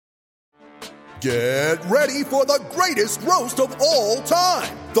Get ready for the greatest roast of all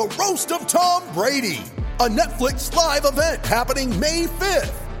time, the Roast of Tom Brady, a Netflix live event happening May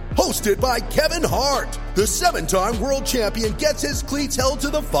 5th. Hosted by Kevin Hart, the 7-time world champion gets his cleats held to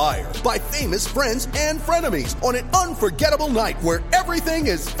the fire by famous friends and frenemies on an unforgettable night where everything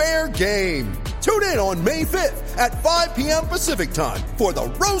is fair game. Tune in on May 5th at 5 p.m. Pacific time for the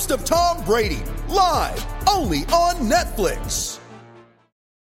Roast of Tom Brady, live only on Netflix.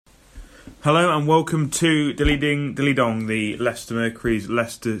 Hello and welcome to Dilly Ding Dilly Dong, the Leicester Mercury's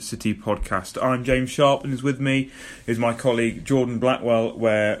Leicester City podcast. I'm James Sharp, and with me is my colleague Jordan Blackwell,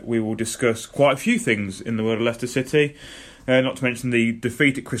 where we will discuss quite a few things in the world of Leicester City. Not to mention the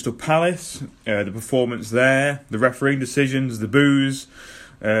defeat at Crystal Palace, the performance there, the refereeing decisions, the boos,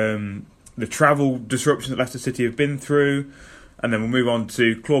 the travel disruption that Leicester City have been through, and then we'll move on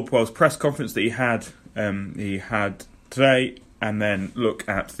to Claude Puel's press conference that he had today, and then look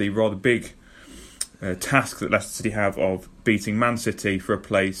at the rather big task that Leicester City have of beating Man City for a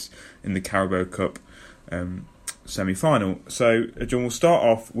place in the Carabao Cup semi-final. So, John, we'll start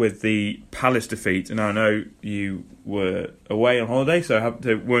off with the Palace defeat, and I know you were away on holiday, so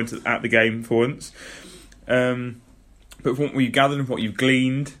weren't at the game for once. But from what you've gathered and what you've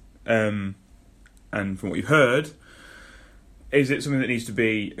gleaned, and from what you've heard, is it something that needs to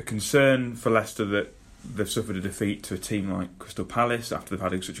be a concern for Leicester that they've suffered a defeat to a team like Crystal Palace after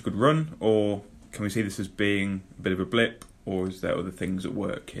they've had such a good run, or can we see this as being a bit of a blip, or is there other things at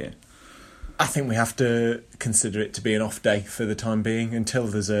work here? I think we have to consider it to be an off day for the time being until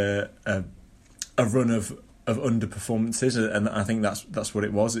there's a run of underperformances, and I think that's what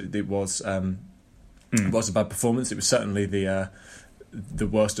it was. It was a bad performance. It was certainly the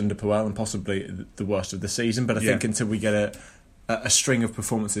worst under Puel and possibly the worst of the season. But I think until we get a string of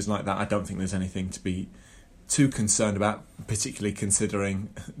performances like that, I don't think there's anything to be too concerned about, particularly considering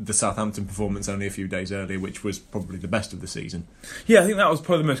the Southampton performance only a few days earlier, which was probably the best of the season. Yeah, I think that was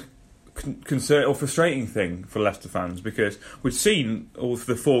probably the most concern or frustrating thing for Leicester fans, because we'd seen all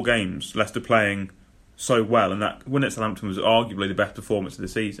the 4 games Leicester playing so well, and that win at Southampton was arguably the best performance of the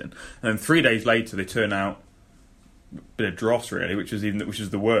season. And then 3 days later, they turn out a bit of dross, really, which is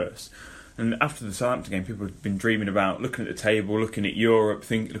the worst. And after the Southampton game, people have been dreaming about looking at the table, looking at Europe,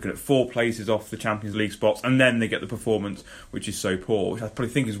 looking at 4 places off the Champions League spots, and then they get the performance which is so poor, which I probably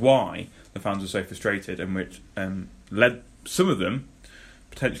think is why the fans are so frustrated, and which led some of them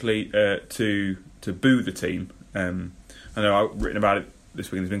potentially to boo the team. I know I've written about it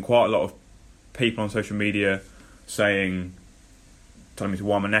this week. There's been quite a lot of people on social media telling me to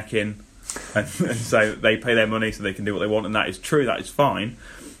wind my neck in and say that they pay their money so they can do what they want, and that is true, that is fine.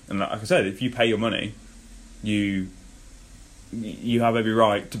 And like I said, if you pay your money, you have every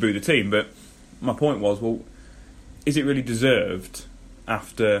right to boo the team. But my point was, well, is it really deserved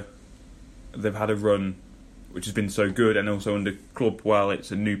after they've had a run which has been so good, and also under Claude Puel, it's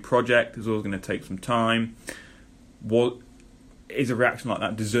a new project, it's always going to take some time. What is a reaction like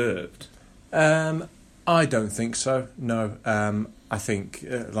that deserved? I don't think so. No, I think,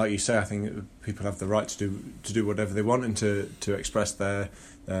 like you say, I think people have the right to do whatever they want and to express their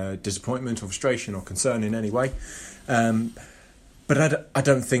disappointment or frustration or concern in any way. But I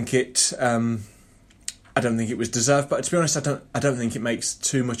don't think it. I don't think it was deserved. But to be honest, I don't think it makes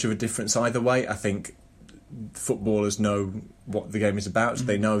too much of a difference either way. I think footballers know what the game is about.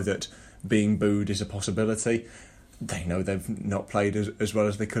 They know that being booed is a possibility. They know they've not played as well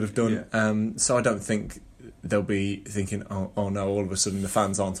as they could have done. Yeah. So I don't think they'll be thinking, oh no, all of a sudden the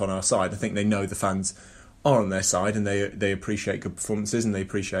fans aren't on our side. I think they know the fans are on their side, and they appreciate good performances and they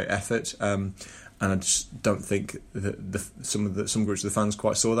appreciate effort. And I just don't think that some groups of the fans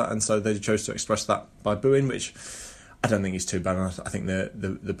quite saw that, and so they chose to express that by booing, which I don't think is too bad. I think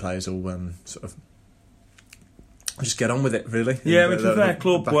the players all sort of just get on with it, really. Yeah, to be fair,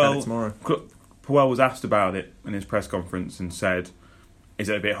 Claude Puel was asked about it in his press conference and said, is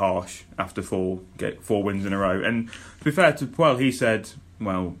it a bit harsh after 4 wins in a row? And to be fair to Puel, he said,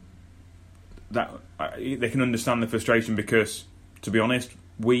 well, that they can understand the frustration because, to be honest,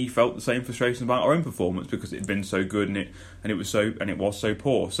 we felt the same frustration about our own performance because it had been so good and it was so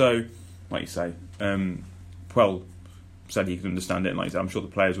poor. So, like you say, Puel said he could understand it, and like you said, I'm sure the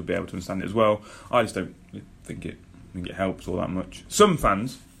players would be able to understand it as well. I just don't think it helps all that much. Some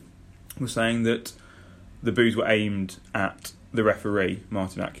fans were saying that the boos were aimed at the referee,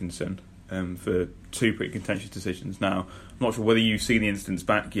 Martin Atkinson, for 2 pretty contentious decisions. Now, I'm not sure whether you've seen the incidents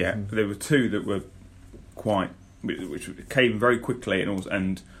back yet, but there were 2 that were which came very quickly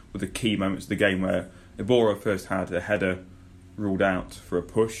and were the key moments of the game, where Iborra first had a header ruled out for a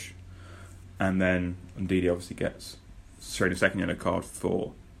push, and then Ndidi obviously gets straight a second yellow card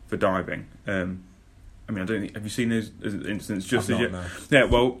for for diving. I mean, I don't think. Have you seen those incidents? Just I've as not, no. Yeah.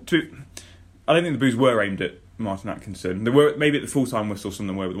 Well, I don't think the boos were aimed at Martin Atkinson. They were maybe at the full-time whistle. Some of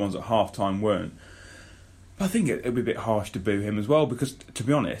them were, but the ones at half-time weren't. But I think it would be a bit harsh to boo him as well, because to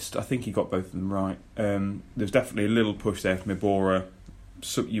be honest, I think he got both of them right. There's definitely a little push there from Iborra.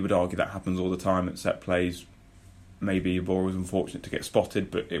 So you would argue that happens all the time at set plays. Maybe Iborra was unfortunate to get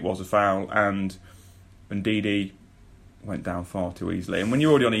spotted, but it was a foul, and Ndidi went down far too easily. And when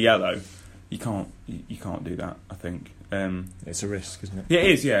you're already on a yellow, you can't do that, I think. It's a risk, isn't it? Yeah,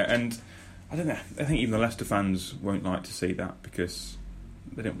 it is, yeah. And I don't know, I think even the Leicester fans won't like to see that, because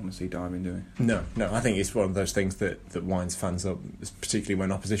they don't want to see diving, do they? No. I think it's one of those things that winds fans up, particularly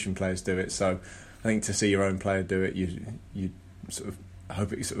when opposition players do it. So I think to see your own player do it, you sort of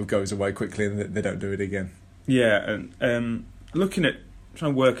hope it sort of goes away quickly and that they don't do it again. Yeah, and looking at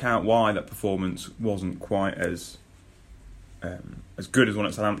trying to work out why that performance wasn't quite as good as one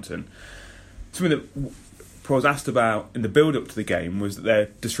at Southampton. Something that I was asked about in the build-up to the game was that their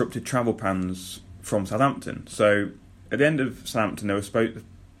disrupted travel plans from Southampton. So at the end of Southampton, the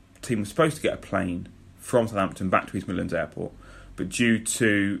team was supposed to get a plane from Southampton back to East Midlands Airport, but due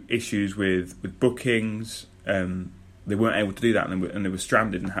to issues with bookings, they weren't able to do that, and they were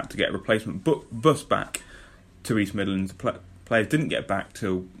stranded and had to get a replacement bus back to East Midlands. Players didn't get back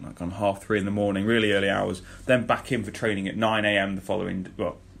till like on 3:30 in the morning, really early hours, then back in for training at 9 a.m. the following,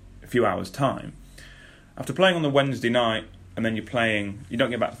 a few hours' time. After playing on the Wednesday night, and then you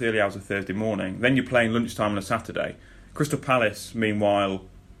don't get back to the early hours of Thursday morning, then you're playing lunchtime on a Saturday. Crystal Palace, meanwhile,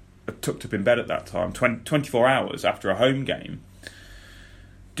 are tucked up in bed at that time, 24 hours after a home game.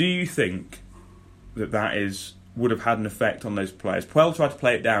 Do you think that would have had an effect on those players? Puel tried to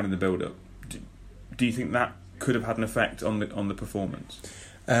play it down in the build-up. Do you think that could have had an effect on the performance?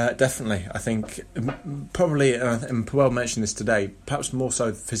 Definitely. I think probably, and Puel mentioned this today, perhaps more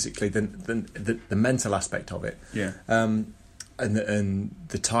so physically than the mental aspect of it. Yeah. And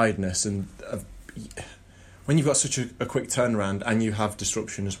the tiredness, and when you've got such a quick turnaround and you have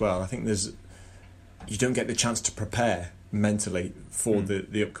disruption as well, I think you don't get the chance to prepare mentally for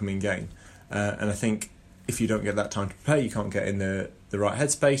the upcoming game. And I think if you don't get that time to prepare, you can't get in the right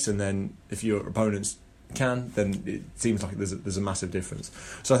headspace, and then if your opponents can, then it seems like there's a massive difference.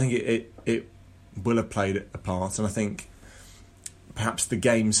 So I think it will have played a part, and I think perhaps the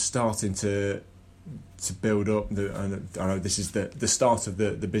game's starting to build up. I know this is the start of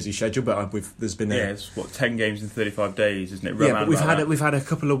the busy schedule, but there's been it's 10 games in 35 days, isn't it? But we've had a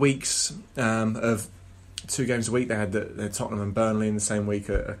couple of weeks of 2 games a week. They had the Tottenham and Burnley in the same week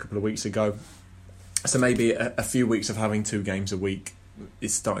a couple of weeks ago. So maybe a few weeks of having 2 games a week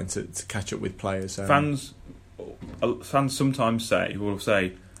is starting to catch up with players. Fans sometimes will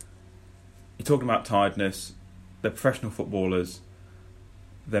say, you're talking about tiredness, they're professional footballers,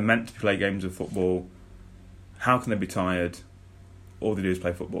 they're meant to play games of football, how can they be tired? All they do is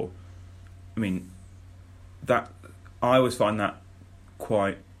play football. I mean, I always find that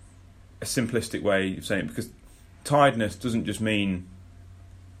quite a simplistic way of saying it, because tiredness doesn't just mean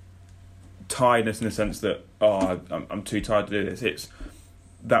tiredness in the sense that I'm too tired to do this. It's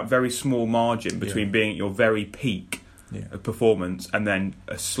that very small margin between being at your very peak of performance and then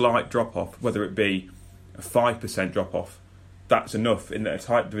a slight drop off, whether it be a 5% drop off. That's enough in a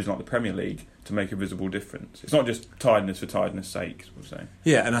tight division like the Premier League to make a visible difference. It's not just tiredness for tiredness' sake, we're saying.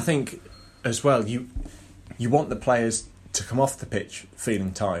 Yeah, and I think as well, you want the players to come off the pitch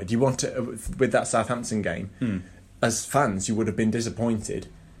feeling tired. You want to, with that Southampton game, as fans, you would have been disappointed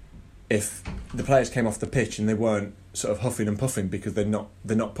if the players came off the pitch and they weren't sort of huffing and puffing because they're not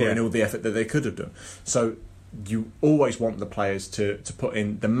putting all the effort that they could have done. So you always want the players to put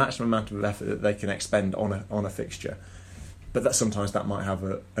in the maximum amount of effort that they can expend on a fixture. But sometimes that might have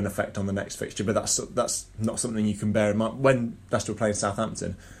an effect on the next fixture. But that's not something you can bear in mind. When Leicester were playing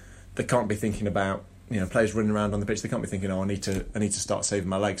Southampton, they can't be thinking about players running around on the pitch. They can't be thinking, I need to start saving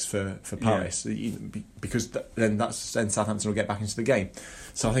my legs for Paris, because then Southampton will get back into the game.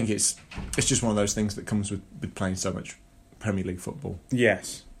 So I think it's just one of those things that comes with playing so much Premier League football.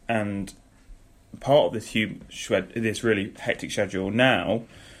 Yes, and part of this really hectic schedule now,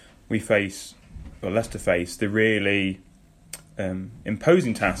 Leicester face the really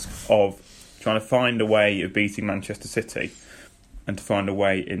imposing task of trying to find a way of beating Manchester City and to find a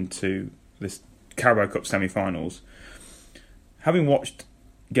way into this Carabao Cup semi-finals. Having watched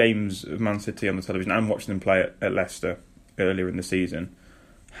games of Man City on the television and watching them play at Leicester earlier in the season,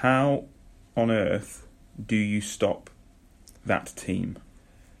 how on earth do you stop that team?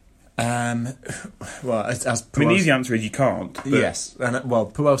 Well, as Puel, the easy answer is you can't. But yes, and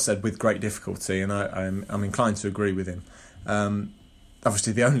Puel said with great difficulty, and I'm inclined to agree with him.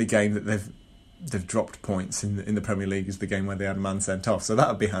 obviously the only game that they've dropped points in the Premier League is the game where they had a man sent off. So that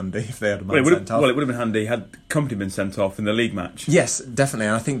would be handy if they had a man sent off. Well, it would have been handy had Company been sent off in the league match. Yes, definitely.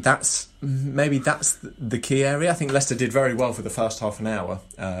 And I think that's the key area. I think Leicester did very well for the first half an hour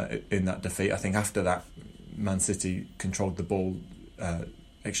in that defeat. I think after that, Man City controlled the ball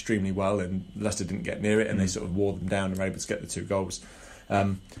extremely well, and Leicester didn't get near it, and they sort of wore them down and were able to get the 2 goals.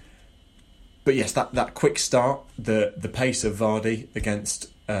 But yes, that quick start, the pace of Vardy against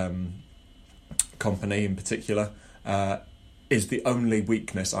Company in particular is the only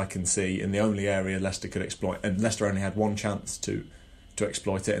weakness I can see, and the only area Leicester could exploit. And Leicester only had one chance to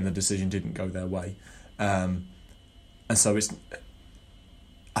exploit it, and the decision didn't go their way. And so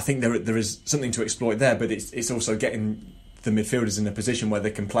I think there is something to exploit there, but it's also getting the midfielders in a position where they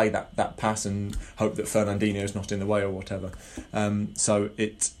can play that pass and hope that Fernandinho's not in the way or whatever. So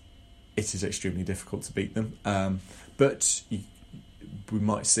it is extremely difficult to beat them. But we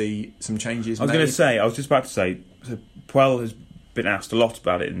might see some changes. I was just about to say, so Puel has been asked a lot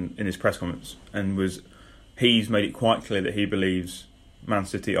about it in his press conference, and he's made it quite clear that he believes Man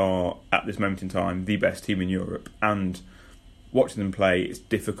City are, at this moment in time, the best team in Europe, and watching them play, it's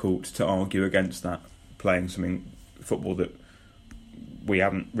difficult to argue against that, playing something football that we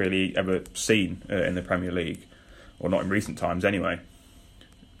haven't really ever seen in the Premier League, or not in recent times anyway.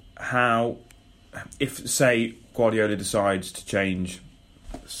 If, say, Guardiola decides to change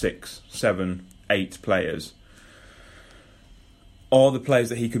 6, 7, 8 players, are the players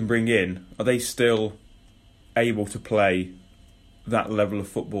that he can bring in, are they still able to play that level of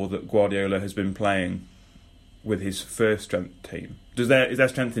football that Guardiola has been playing with his first strength team? Is there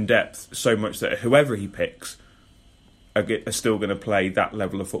strength in depth so much that whoever he picks are still going to play that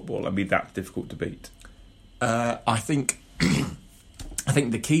level of football and be that difficult to beat? I think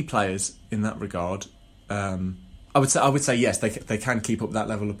the key players in that regard, I would say yes, they can keep up that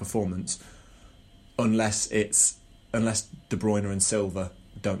level of performance, unless De Bruyne and Silva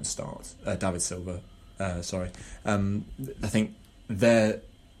don't start. David Silva, sorry. I think they're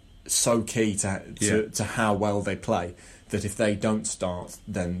so key to how well they play that if they don't start,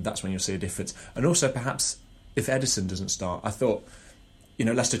 then that's when you'll see a difference. And also perhaps if Ederson doesn't start, I thought,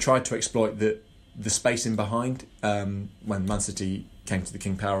 Leicester tried to exploit the space in behind when Man City came to the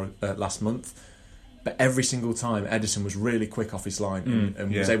King Power last month. But every single time, Ederson was really quick off his line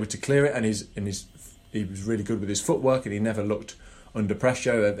and was able to clear it, and he was really good with his footwork, and he never looked under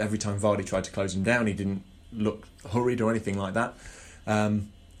pressure. Every time Vardy tried to close him down, he didn't look hurried or anything like that.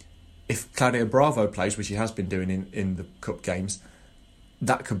 If Claudio Bravo plays, which he has been doing in the cup games,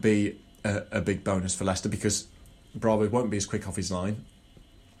 that could be a big bonus for Leicester, because Bravo won't be as quick off his line.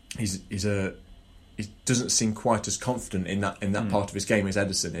 He doesn't seem quite as confident in that part of his game as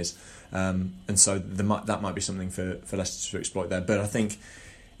Ederson is, and so that might be something for Leicester to exploit there. But I think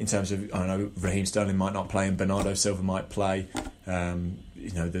in terms of, I don't know, Raheem Sterling might not play and Bernardo Silva might play.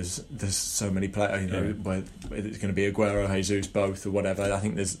 There's so many players. Where it's going to be Aguero, Jesus, both or whatever. I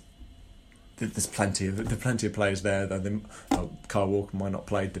think there's plenty of players there. Kyle Walker might not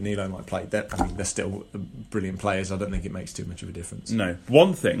play, Danilo might play. They're still brilliant players. I don't think it makes too much of a difference. No.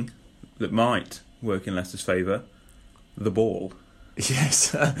 One thing that might work in Leicester's favour, the ball.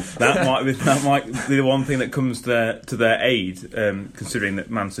 Yes, that might be the one thing that comes to their aid, considering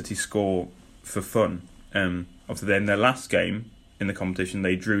that Man City score for fun. Obviously, in their last game in the competition,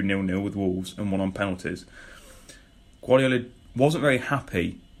 they drew 0-0 with Wolves and won on penalties. Guardiola wasn't very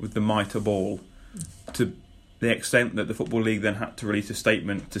happy with the Mitre ball, to the extent that the Football League then had to release a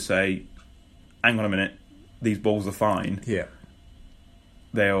statement to say, hang on a minute, these balls are fine. Yeah.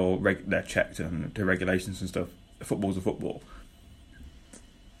 They're checked to regulations and stuff. Football's a football.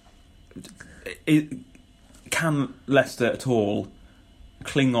 Can Leicester at all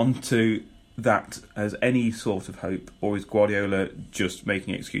cling on to that as any sort of hope, or is Guardiola just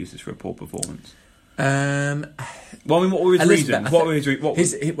making excuses for a poor performance? What were his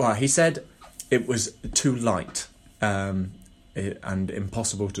reasons? He said it was too light and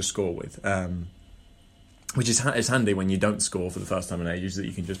impossible to score with, which is handy when you don't score for the first time in ages, that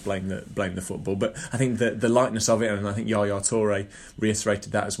you can just blame the football. But I think the lightness of it, and I think Yaya Toure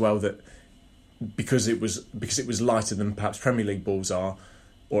reiterated that as well, that because it was lighter than perhaps Premier League balls are,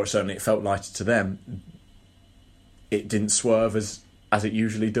 or certainly it felt lighter to them, it didn't swerve as it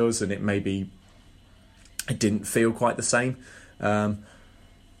usually does, and it didn't feel quite the same.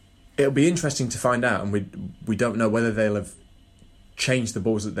 It'll be interesting to find out, and we don't know whether they'll have changed the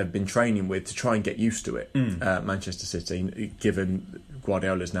balls that they've been training with to try and get used to it. Manchester City, given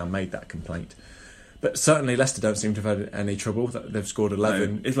Guardiola's now made that complaint. But certainly Leicester don't seem to have had any trouble. They've scored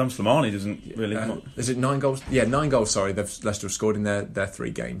 11. No, Islam Slimani doesn't really... Is it 9 goals? Yeah, 9 goals, sorry. Leicester have scored in their 3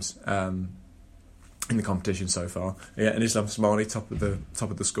 games in the competition so far. Yeah, and Islam Slimani top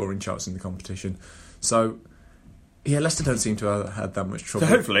of the scoring charts in the competition. So, yeah, Leicester don't seem to have had that much trouble.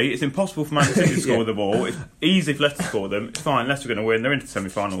 So hopefully it's impossible for Man City to score the ball. It's easy if Leicester score them. It's fine. Leicester are going to win. They're into the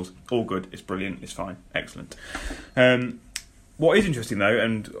semi-finals. All good. It's brilliant. It's fine. Excellent. What is interesting, though,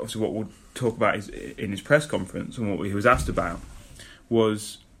 and obviously what we'll talk about is in his press conference and what he was asked about,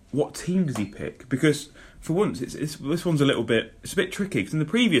 was what team does he pick? Because for once, this one's a bit tricky. Because in the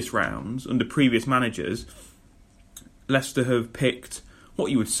previous rounds, under previous managers, Leicester have picked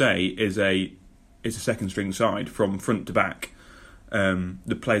what you would say is a second string side from front to back.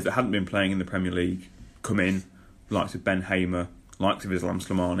 The players that hadn't been playing in the Premier League come in, likes of Ben Hamer, likes of Islam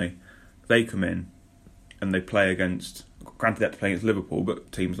Slimani. They come in and they play against, granted they have to play against Liverpool,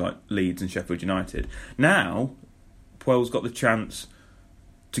 but teams like Leeds and Sheffield United. Now, Puel's got the chance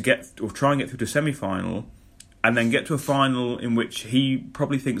to try and get through to a semi-final and then get to a final in which he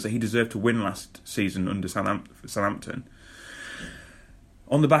probably thinks that he deserved to win last season under Southampton.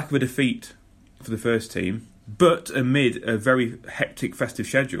 On the back of a defeat for the first team, but amid a very hectic festive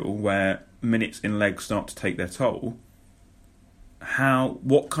schedule where minutes in legs start to take their toll,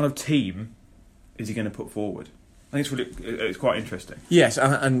 what kind of team is he going to put forward? I think it's quite interesting. Yes,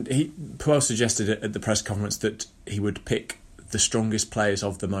 and Puel suggested at the press conference that he would pick the strongest players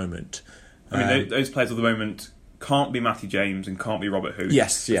of the moment. I mean, those players of the moment can't be Matty James and can't be Robert Huth.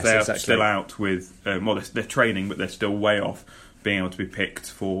 Yes, they are exactly. Still out with they're training, but they're still way off being able to be picked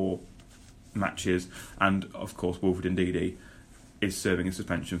for matches. And of course, Wilfred Ndidi is serving a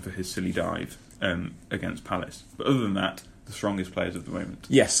suspension for his silly dive against Palace. But other than that, the strongest players of the moment.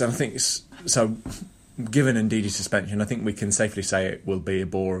 Yes, and I think so. Given Ndidi's suspension, I think we can safely say it will be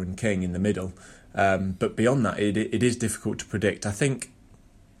Iborra and King in the middle. But beyond that, it is difficult to predict. I think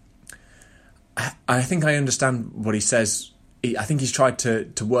I understand what he says. I think he's tried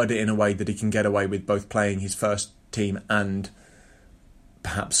to word it in a way that he can get away with both playing his first team and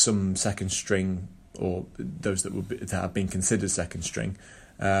perhaps some second string, or those that have been considered second string.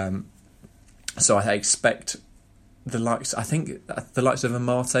 So I expect the likes of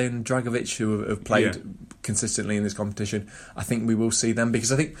Amate and Dragovic, who have played consistently in this competition. I think we will see them,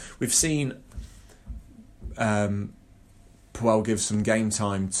 because I think we've seen Puel give some game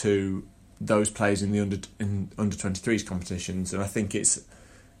time to those players in the under 23s competitions, and I think it's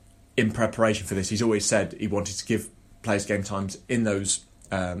in preparation for this. He's always said he wanted to give players game times in those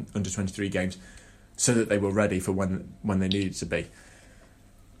under 23 games so that they were ready for when they needed to be.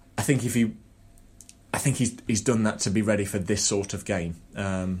 I think he's done that to be ready for this sort of game.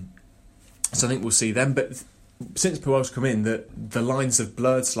 So I think we'll see them. But since Puel's come in, the lines have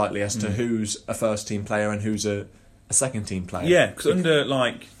blurred slightly as to who's a first team player and who's a second team player. Yeah, because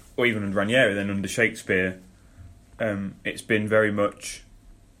or even under Ranieri, then under Shakespeare, it's been very much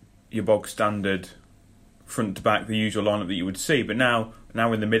your bog standard front to back, the usual lineup that you would see. But now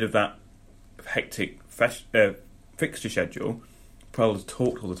in the middle of that hectic fixture schedule, Puel has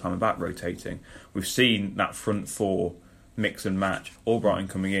talked all the time about rotating. We've seen that front four mix and match. Albrighton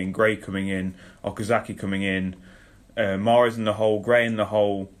coming in, Gray coming in, Okazaki coming in, Mahrez in the hole, Gray in the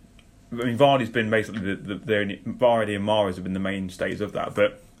hole. I mean, Vardy's been basically Vardy and Mahrez have been the mainstays of that.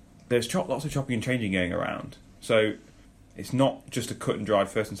 But there's lots of chopping and changing going around. So it's not just a cut and dry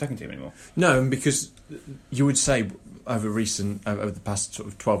first and second team anymore. No, because you would say over the past sort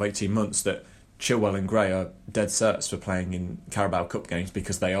of 12-18 months that Chilwell and Gray are dead certs for playing in Carabao Cup games,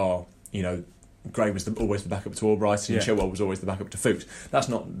 because they are, Gray was always the backup to Albrighton, and Chilwell was always the backup to Fuchs. That's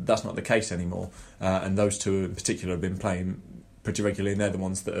not the case anymore, and those two in particular have been playing pretty regularly, and they're the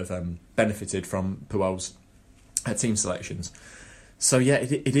ones that have benefited from Puel's team selections. So yeah,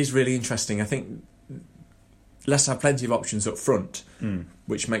 it is really interesting. I think Leicester have plenty of options up front,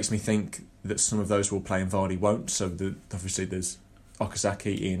 which makes me think that some of those will play and Vardy won't. So obviously there's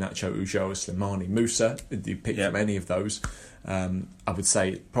Okazaki, Iheanacho, Ulloa, Slimani, Musa. If you pick from any of those, I would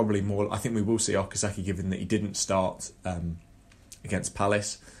say probably more. I think we will see Okazaki, given that he didn't start against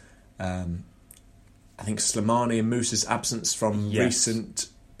Palace. I think Slimani and Musa's absence from recent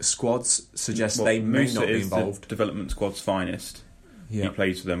squads suggests they may Musa not be is involved. The development squad's finest. Yeah. He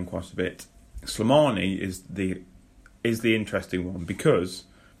plays for them quite a bit. Slimani is the interesting one, because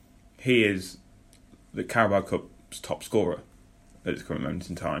he is the Carabao Cup's top scorer at this current moment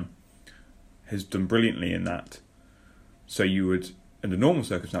in time. Has done brilliantly in that. So you would, under normal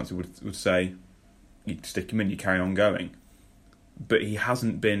circumstances, would say you stick him in, you carry on going. But he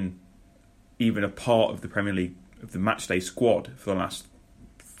hasn't been even a part of the Premier League, of the matchday squad, for the last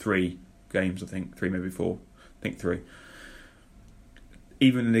 3 games, I think 3, maybe 4. I think 3.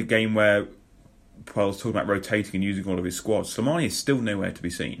 Even in a game where Puel's talking about rotating and using all of his squad, Slimani is still nowhere to be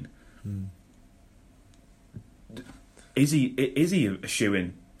seen. Is he a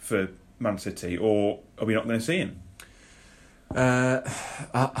shoo-in for Man City, or are we not going to see him? I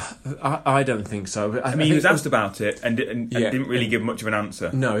don't think so. I mean, he was asked about it and didn't really give much of an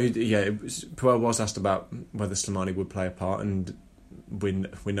answer. No, Puel was asked about whether Slimani would play a part, and we're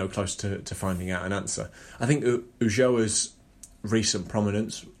no close to finding out an answer. I think Ulloa's recent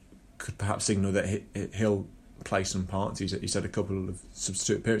prominence could perhaps signal that he'll play some parts. He's had a couple of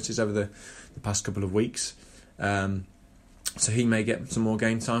substitute appearances over the past couple of weeks, so he may get some more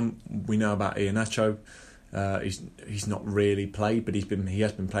game time. We know about Iheanacho. He's not really played, but he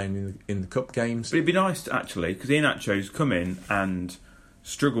has been playing in the cup games. But it'd be nice actually, because Iheanacho's come in and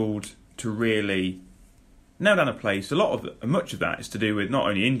struggled to really nail down a place. Much of that is to do with not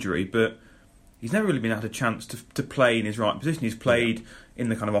only injury, but he's never really been had a chance to play in his right position. He's played in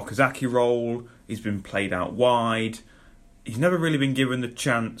the kind of Okazaki role. He's been played out wide. He's never really been given the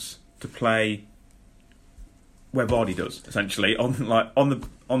chance to play where Vardy does, essentially on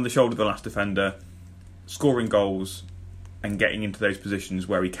the shoulder of the last defender, scoring goals and getting into those positions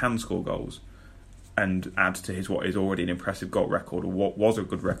where he can score goals and add to what is already an impressive goal record, or what was a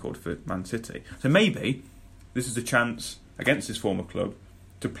good record for Man City. So maybe this is a chance against his former club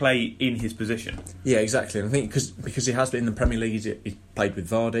to play in his position. Yeah, exactly. And I think because he has been in the Premier League, he played with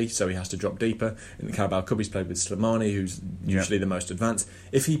Vardy, so he has to drop deeper. In the Carabao Cup, he's played with Slimani, who's usually the most advanced.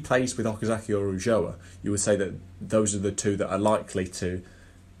 If he plays with Okazaki or Ulloa, you would say that those are the two that are likely to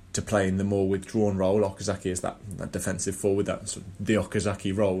play in the more withdrawn role. Okazaki is that defensive forward, that sort of the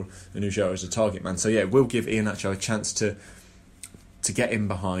Okazaki role, and Ulloa is a target man. So yeah, we'll give Iheanacho a chance to get in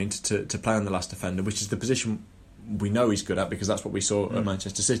behind, to play on the last defender, which is the position we know he's good at, because that's what we saw at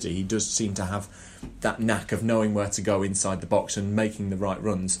Manchester City. He does seem to have that knack of knowing where to go inside the box and making the right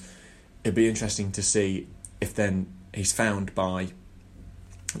runs. It'd be interesting to see if then he's found by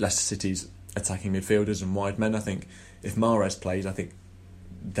Leicester City's attacking midfielders and wide men. I think if Mahrez plays, I think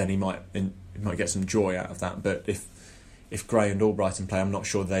then he might get some joy out of that. But if Gray and Albrighton play, I'm not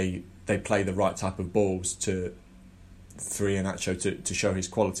sure they play the right type of balls for Iheanacho to show his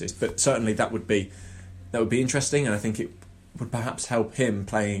qualities. But certainly that would be interesting, and I think it would perhaps help him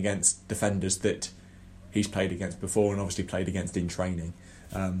playing against defenders that he's played against before and obviously played against in training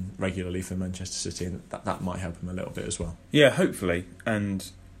regularly for Manchester City, and that might help him a little bit as well. Yeah, hopefully. And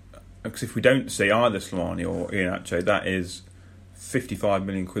because if we don't see either Slimani or Iheanacho, that is 55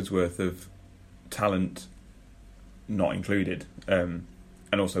 million quid's worth of talent not included, and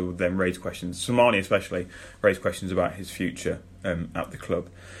also would then raise questions. Slimani especially raised questions about his future at the club.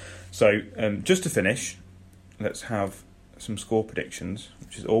 So just to finish, let's have some score predictions,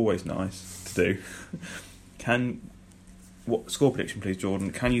 which is always nice to do. What score prediction, please,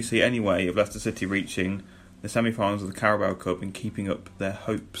 Jordan? Can you see any way of Leicester City reaching the semi-finals of the Carabao Cup and keeping up their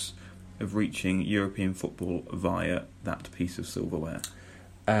hopes of reaching European football via that piece of silverware?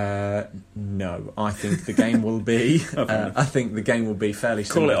 No, I think the game will be. I think the game will be fairly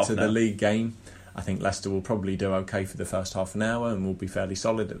similar to the league game. I think Leicester will probably do okay for the first half an hour and will be fairly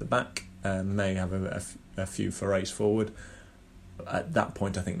solid at the back. May have a few forays forward. At that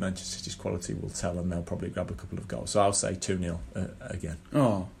point, I think Manchester City's quality will tell, and they'll probably grab a couple of goals. So I'll say 2-0 again.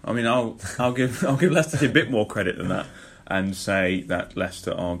 Oh, I mean, I'll give Leicester a bit more credit than that, and say that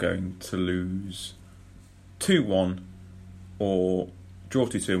Leicester are going to lose 2-1 or draw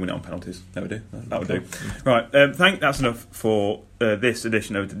 2-2 and win it on penalties. That would do. That would do. Right, that's enough for this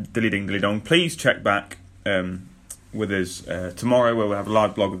edition of Dilly Ding Dilly Dong. Please check back with us tomorrow, where we'll have a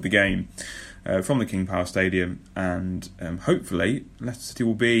live blog of the game from the King Power Stadium, and hopefully Leicester City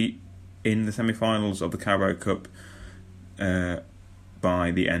will be in the semi-finals of the Carabao Cup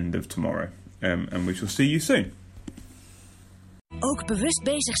by the end of tomorrow, and we shall see you soon. Ook bewust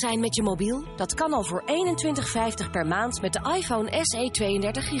bezig zijn met je mobiel? Dat kan al voor $21,50 per maand met de iPhone SE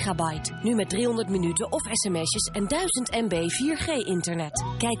 32 GB. Nu met 300 minuten of sms'jes en 1000 MB 4G internet.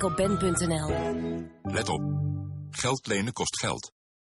 Kijk op ben.nl. Let op. Geld lenen kost geld.